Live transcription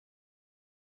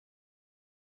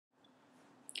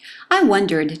I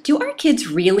wondered, do our kids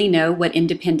really know what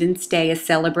Independence Day is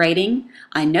celebrating?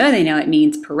 I know they know it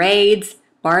means parades,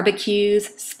 barbecues,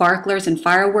 sparklers and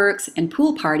fireworks, and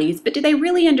pool parties, but do they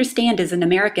really understand as an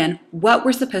American what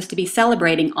we're supposed to be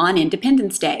celebrating on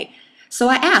Independence Day? So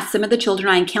I asked some of the children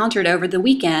I encountered over the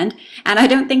weekend, and I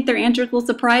don't think their answers will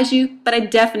surprise you, but I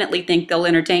definitely think they'll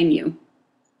entertain you.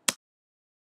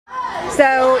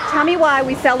 So tell me why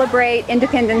we celebrate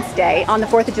Independence Day on the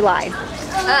 4th of July.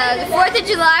 The 4th of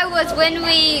July was when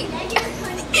we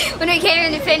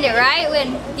became independent, right?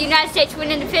 When the United States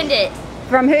went independent.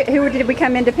 From who did we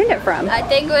become independent from? I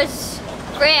think it was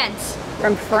France.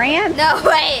 From France? No,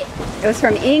 wait. It was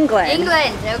from England.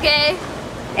 England, okay.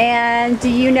 And do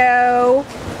you know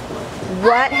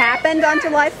what happened on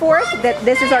July 4th? That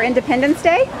this is our Independence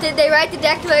Day? Did they write the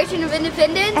Declaration of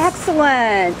Independence?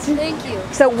 Excellent. Thank you.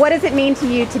 So what does it mean to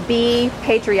you to be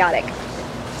patriotic?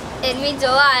 It means a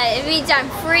lot. It means I'm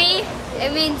free.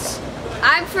 It means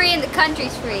I'm free and the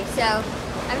country's free. So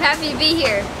I'm happy to be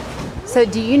here. So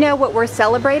do you know what we're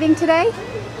celebrating today?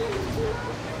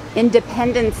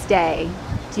 Independence Day.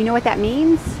 Do you know what that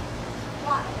means?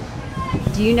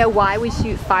 Do you know why we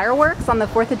shoot fireworks on the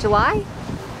 4th of July?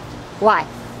 Why?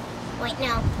 Wait,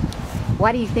 no.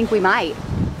 Why do you think we might?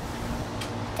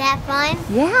 To have fun?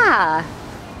 Yeah.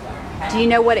 Do you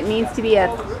know what it means to be a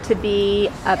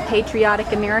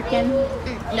patriotic American?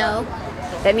 No.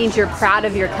 That means you're proud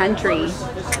of your country.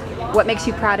 What makes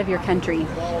you proud of your country?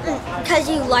 Because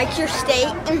you like your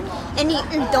state and you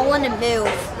don't want to move.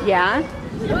 Yeah?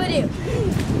 What do?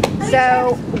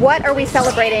 So, what are we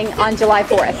celebrating on July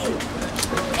 4th?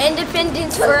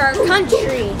 Independence for our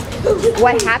country.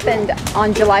 What happened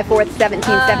on July 4th,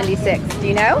 1776? Do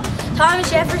you know?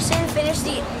 Thomas Jefferson finished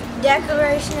the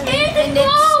Declaration of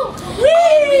Independence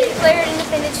and we declared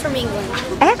independence from England.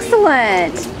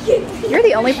 Excellent! You're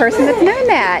the only person that's known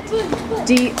that.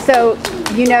 So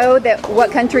you know that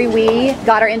what country we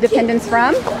got our independence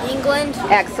from? England.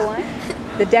 Excellent.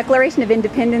 The Declaration of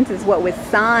Independence is what was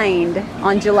signed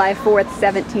on July 4th,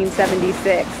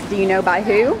 1776. Do you know by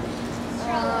who?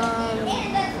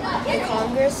 The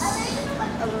Congress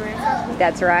of America.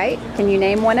 That's right. Can you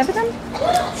name one of them?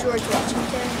 George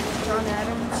Washington, John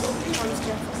Adams, Thomas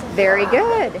Jefferson. Very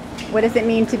good. What does it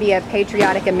mean to be a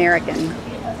patriotic American? To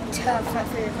fight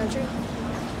for your country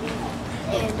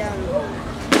and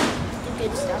do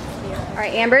good stuff. Yeah. All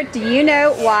right, Amber, do you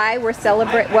know why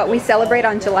what we celebrate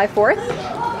on July 4th?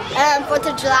 4th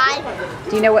of July?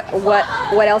 Do you know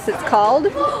what else it's called?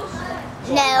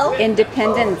 No.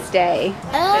 Independence Day.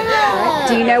 Oh.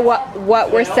 Do you know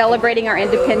what we're celebrating our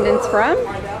independence from?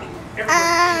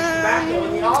 I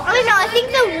don't know. I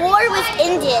think the war was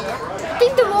ended. I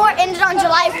think the war ended on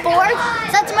July 4th.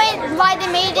 So that's why they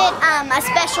made it a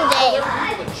special day.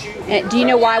 And do you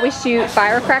know why we shoot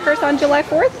firecrackers on July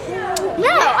 4th? No,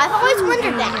 I've always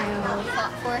wondered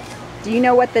that. Do you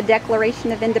know what the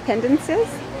Declaration of Independence is?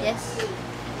 Yes.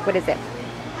 What is it?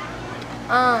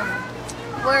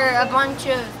 Where a bunch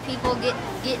of people get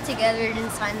together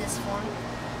and sign this form.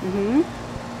 Mm-hmm.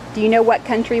 Do you know what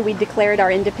country we declared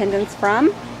our independence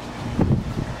from?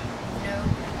 No.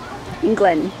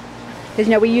 England. Did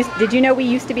you know we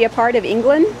used to be a part of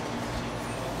England?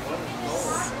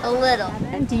 A little.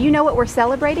 And do you know what we're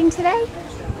celebrating today?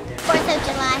 4th of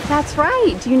July. That's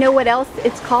right. Do you know what else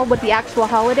it's called, what the actual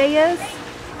holiday is?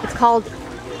 It's called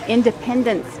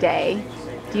Independence Day.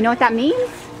 Do you know what that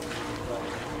means?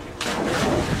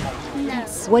 No.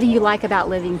 What do you like about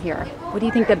living here? What do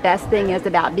you think the best thing is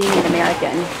about being an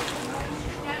American?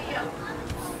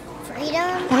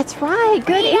 Freedom. That's right.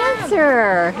 Good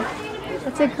answer.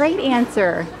 That's a great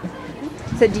answer.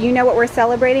 So do you know what we're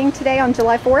celebrating today on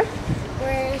July 4th?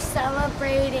 We're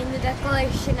celebrating the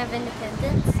Declaration of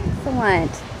Independence.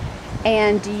 Excellent.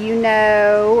 And do you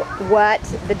know what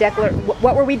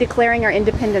were we declaring our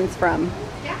independence from?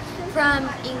 From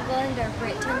England or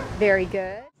Britain. Very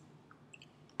good.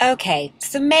 Okay,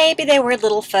 so maybe they were a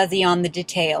little fuzzy on the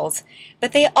details,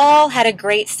 but they all had a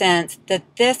great sense that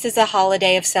this is a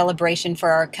holiday of celebration for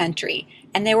our country,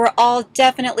 and they were all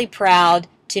definitely proud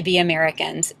to be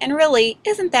Americans. And really,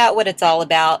 isn't that what it's all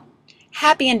about?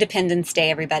 Happy Independence Day,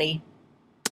 everybody.